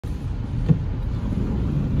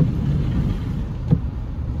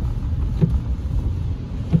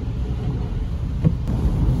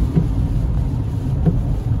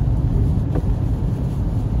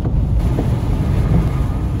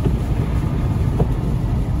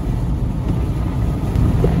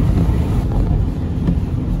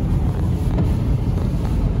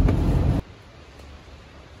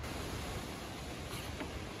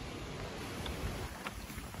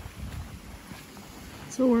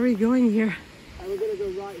are we going here? We're going to go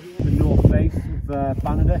right here. The north face of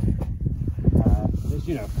Banachdich. There's,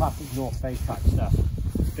 you know, classic north face type stuff.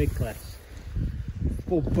 Big cliffs.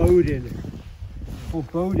 Foreboding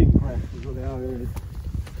cliffs is what they are really.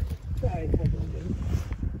 Very foreboding.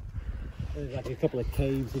 There's like a couple of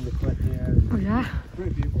caves in the cliff here. Oh yeah?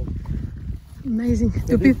 Pretty beautiful. Amazing.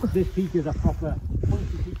 So this peak is a proper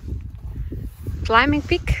pointy peak. Climbing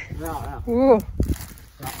peak? Yeah. Whoa.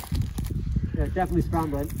 Yeah, definitely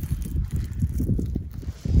scrambling.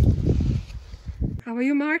 How are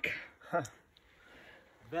you, Mark?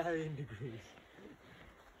 Varying degrees.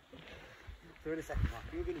 So in a second, Mark,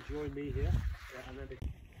 you're going to join me here. Yeah, and then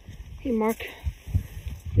Hey, Mark.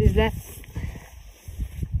 Is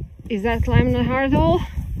that climbing hard at all? yeah,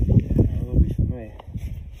 it will be for me.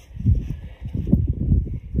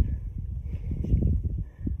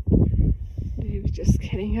 Dave's just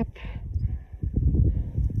getting up.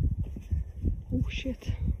 Oh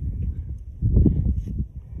shit.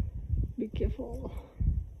 Be careful.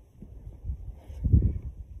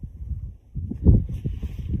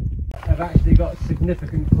 I've actually got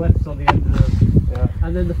significant cliffs on the end of them. Yeah.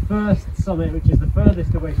 And then the first summit, which is the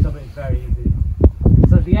furthest away summit, is very easy.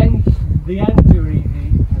 So the ends are easy,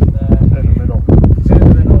 and in the middle. Two in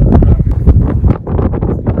the middle.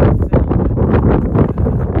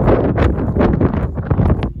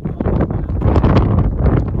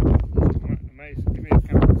 Amazing. Give me a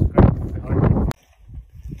camera behind you.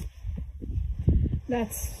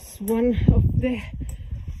 That's one of the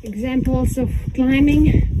examples of climbing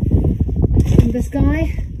in the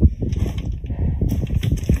sky.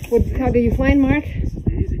 How do you find, Mark? This is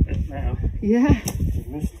the easy bit now. Yeah.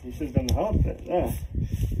 You should have done the hard bit there.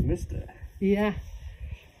 You missed it. Yeah.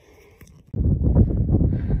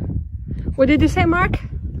 What did you say, Mark?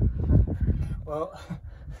 Well,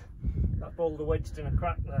 that boulder wedged in a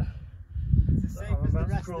crack there. It's the same as the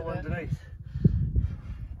rest of it. Underneath.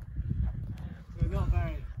 We're not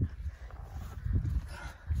very.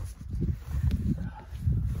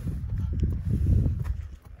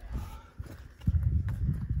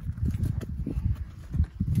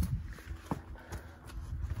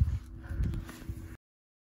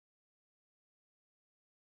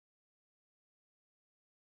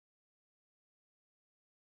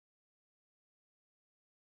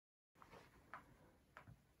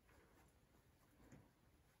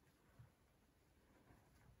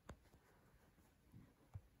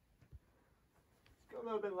 Go a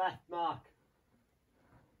little bit left, Mark.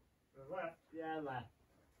 Left? Yeah, left.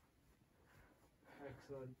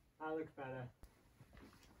 Excellent. That looks better.